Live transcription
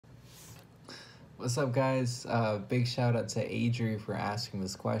What's up, guys? Big shout out to Adri for asking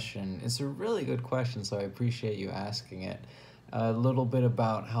this question. It's a really good question, so I appreciate you asking it. A little bit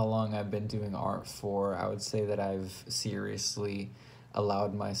about how long I've been doing art for. I would say that I've seriously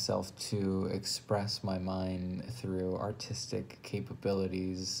allowed myself to express my mind through artistic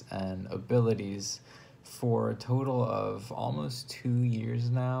capabilities and abilities for a total of almost 2 years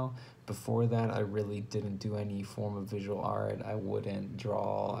now. Before that, I really didn't do any form of visual art. I wouldn't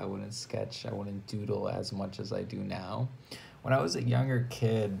draw, I wouldn't sketch, I wouldn't doodle as much as I do now. When I was a younger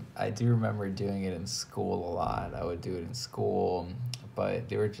kid, I do remember doing it in school a lot. I would do it in school, but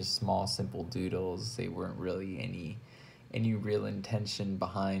they were just small, simple doodles. They weren't really any real intention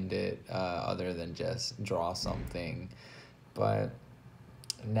behind it, other than just draw something. But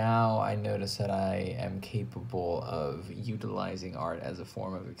now I notice that I am capable of utilizing art as a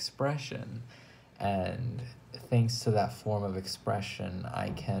form of expression. And thanks to that form of expression, I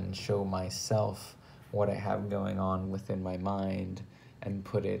can show myself what I have going on within my mind and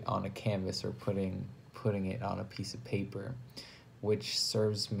put it on a canvas or putting it on a piece of paper, which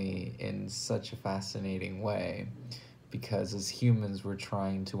serves me in such a fascinating way because as humans we're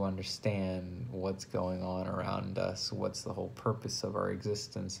trying to understand what's going on around us, what's the whole purpose of our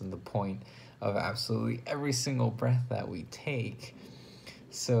existence and the point of absolutely every single breath that we take.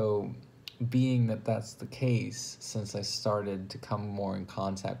 So being that that's the case, since I started to come more in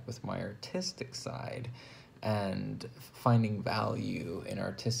contact with my artistic side and finding value in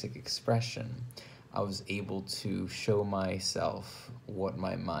artistic expression, I was able to show myself what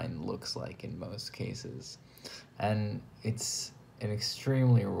my mind looks like in most cases. And it's an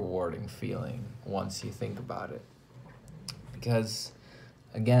extremely rewarding feeling once you think about it. Because,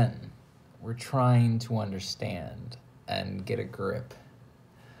 again, we're trying to understand and get a grip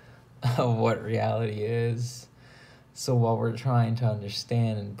of what reality is. So while we're trying to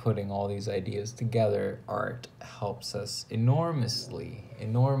understand and putting all these ideas together, art helps us enormously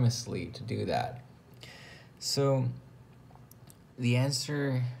to do that. So the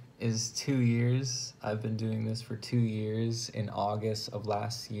answer is 2 years. I've been doing this for 2 years. In August of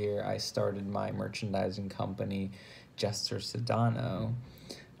last year, I started my merchandising company, JESTER Sedano.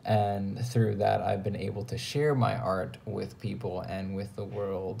 And through that, I've been able to share my art with people and with the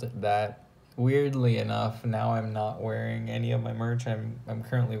world. That, weirdly enough, now I'm not wearing any of my merch. I'm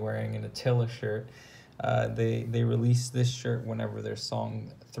currently wearing an Attila shirt. They released this shirt whenever their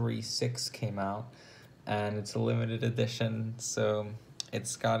song 3-6 came out, and it's a limited edition. So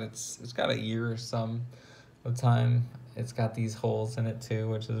it's got a year or some of time. It's got these holes in it too,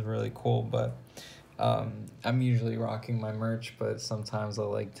 which is really cool. But I'm usually rocking my merch, but sometimes I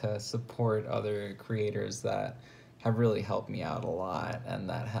like to support other creators that have really helped me out a lot and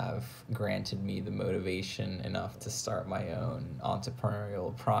that have granted me the motivation enough to start my own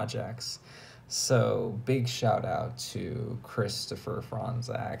entrepreneurial projects. So big shout out to Christopher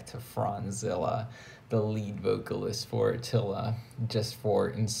Franzak, to Franzilla, the lead vocalist for Attila, just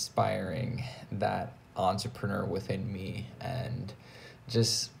for inspiring that entrepreneur within me. And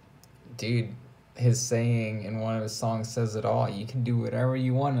just, dude, his saying in one of his songs says it all. You can do whatever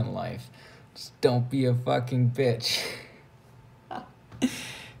you want in life. Just don't be a fucking bitch.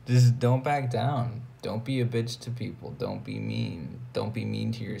 Just don't back down. Don't be a bitch to people. Don't be mean. Don't be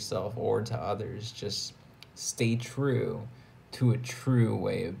mean to yourself or to others. Just stay true to a true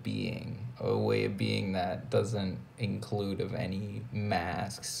way of being. A way of being that doesn't include of any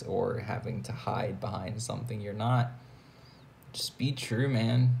masks or having to hide behind something you're not. Just be true,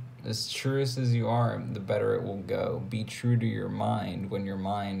 man. As truest as you are, the better it will go. Be true to your mind when your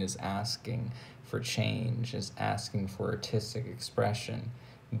mind is asking for change, is asking for artistic expression.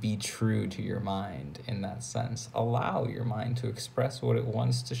 Be true to your mind in that sense. Allow your mind to express what it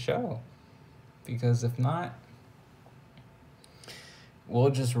wants to show. Because if not,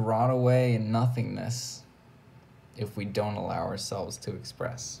 we'll just rot away in nothingness if we don't allow ourselves to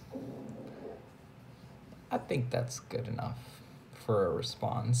express. I think that's good enough for a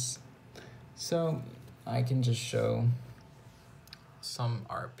response. So I can just show some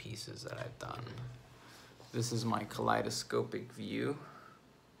art pieces that I've done. This is my kaleidoscopic view.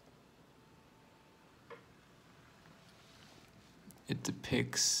 It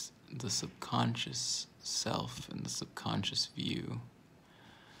depicts the subconscious self and the subconscious view.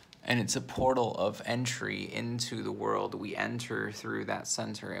 And it's a portal of entry into the world. We enter through that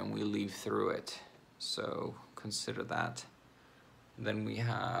center and we leave through it. So consider that. Then we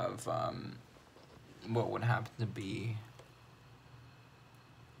have what would happen to be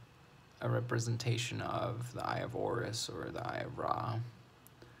a representation of the Eye of Horus or the Eye of Ra.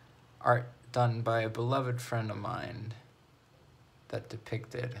 Art done by a beloved friend of mine that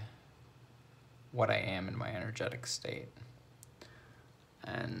depicted what I am in my energetic state.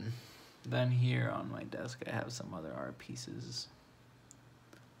 And then here on my desk I have some other art pieces.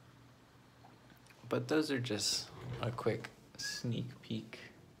 But those are just a quick sneak peek.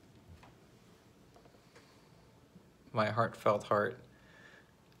 My heartfelt heart.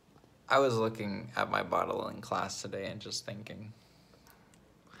 I was looking at my bottle in class today and just thinking,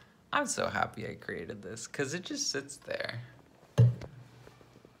 I'm so happy I created this, because it just sits there.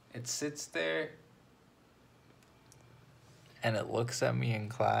 It sits there and it looks at me in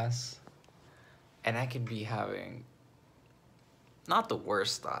class, and I could be having not the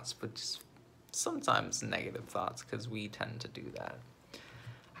worst thoughts, but just sometimes negative thoughts, because we tend to do that.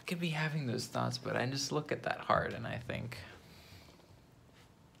 I could be having those thoughts, but I just look at that heart and I think,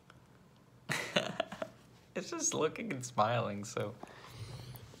 it's just looking and smiling, so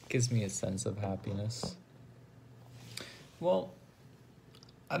it gives me a sense of happiness. Well,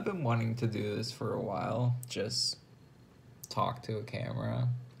 I've been wanting to do this for a while, just talk to a camera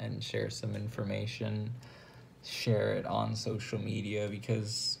and share some information, share it on social media,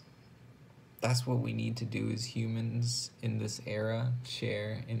 because that's what we need to do as humans in this era,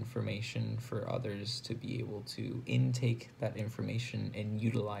 share information for others to be able to intake that information and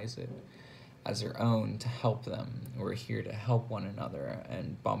utilize it as their own to help them. We're here to help one another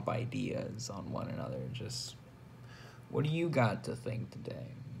and bump ideas on one another. Just, what do you got to think today?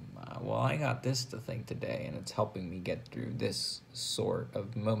 Well, I got this to think today, and it's helping me get through this sort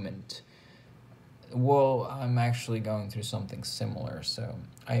of moment. Well, I'm actually going through something similar, so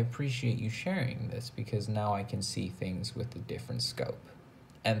I appreciate you sharing this, because now I can see things with a different scope.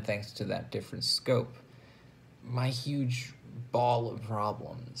 And thanks to that different scope, my huge ball of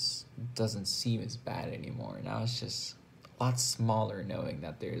problems doesn't seem as bad anymore. Now it's just a lot smaller, knowing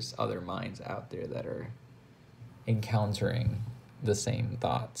that there's other minds out there that are encountering the same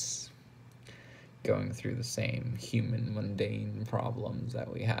thoughts, going through the same human mundane problems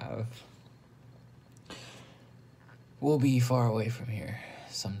that we have. We'll be far away from here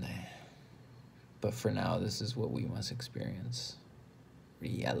someday, but for now, this is what we must experience.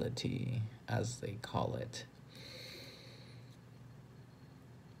 Reality, as they call it.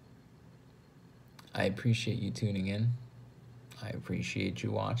 I appreciate you tuning in. I appreciate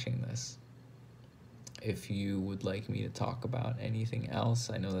you watching this. If you would like me to talk about anything else,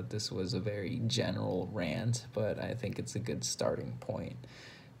 I know that this was a very general rant, but I think it's a good starting point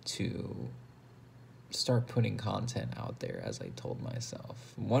to start putting content out there, as I told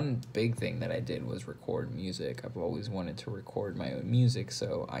myself. One big thing that I did was record music. I've always wanted to record my own music,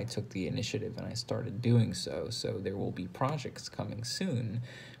 so I took the initiative and I started doing so. So there will be projects coming soon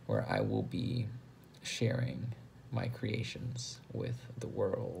where I will be sharing my creations with the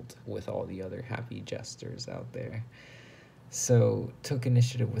world, with all the other happy jesters out there. So took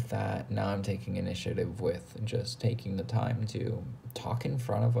initiative with that. Now I'm taking initiative with just taking the time to talk in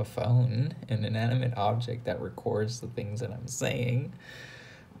front of a phone, an inanimate object that records the things that I'm saying.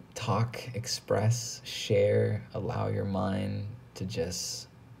 Talk, express, share, allow your mind to just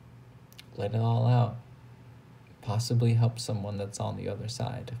let it all out. Possibly help someone that's on the other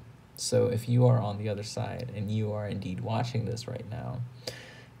side. So if you are on the other side and you are indeed watching this right now,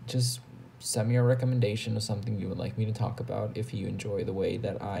 just send me a recommendation of something you would like me to talk about if you enjoy the way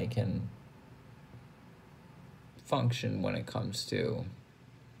that I can function when it comes to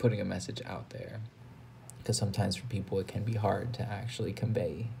putting a message out there. Because sometimes for people it can be hard to actually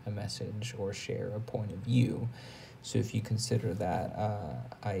convey a message or share a point of view. So if you consider that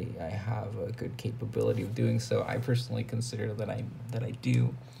I have a good capability of doing so, I personally consider that I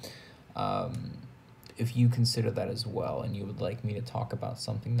do. If you consider that as well, and you would like me to talk about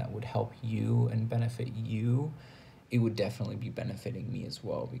something that would help you and benefit you, it would definitely be benefiting me as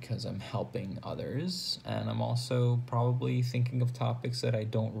well, because I'm helping others, and I'm also probably thinking of topics that I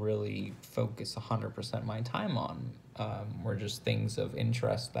don't really focus 100% my time on, or just things of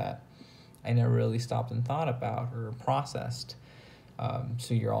interest that I never really stopped and thought about or processed.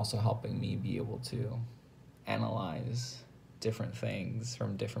 So you're also helping me be able to analyze different things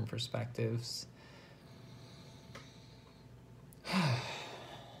from different perspectives.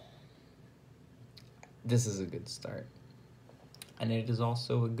 This is a good start, and it is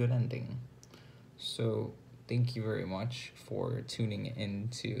also a good ending. So thank you very much for tuning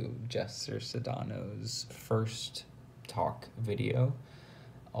into Jester Sedano's first talk video.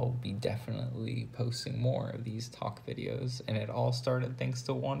 I'll be definitely posting more of these talk videos, and it all started thanks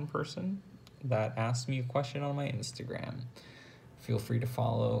to one person that asked me a question on my Instagram. Feel free to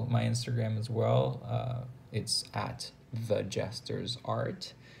follow my Instagram as well. It's at The Jesters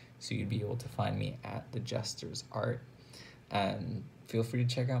Art, so you'd be able to find me at The Jesters Art. And feel free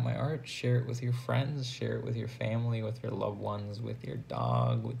to check out my art, share it with your friends, share it with your family, with your loved ones, with your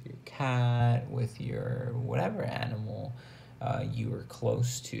dog, with your cat, with your whatever animal you are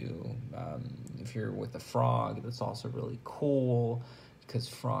close to. If you're with a frog, that's also really cool because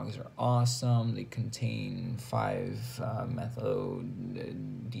frogs are awesome. They contain 5-methyl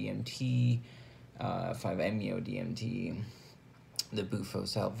DMT, 5-MeO DMT, the Bufo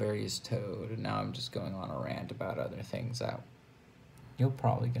salvarius toad. And now I'm just going on a rant about other things that you're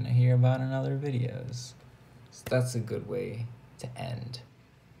probably gonna hear about in other videos. So that's a good way to end,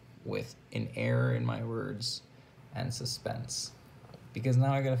 with an error in my words and suspense, because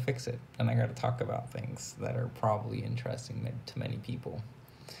now I gotta fix it and I gotta talk about things that are probably interesting to many people.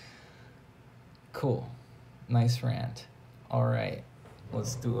 Cool, nice rant. All right,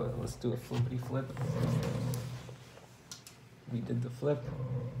 let's do a flippity flip. We did the flip.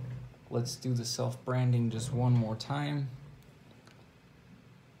 Let's do the self-branding just one more time.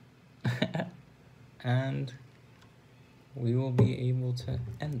 And we will be able to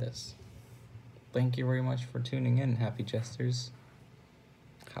end this. Thank you very much for tuning in, Happy Jesters.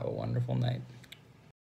 Have a wonderful night.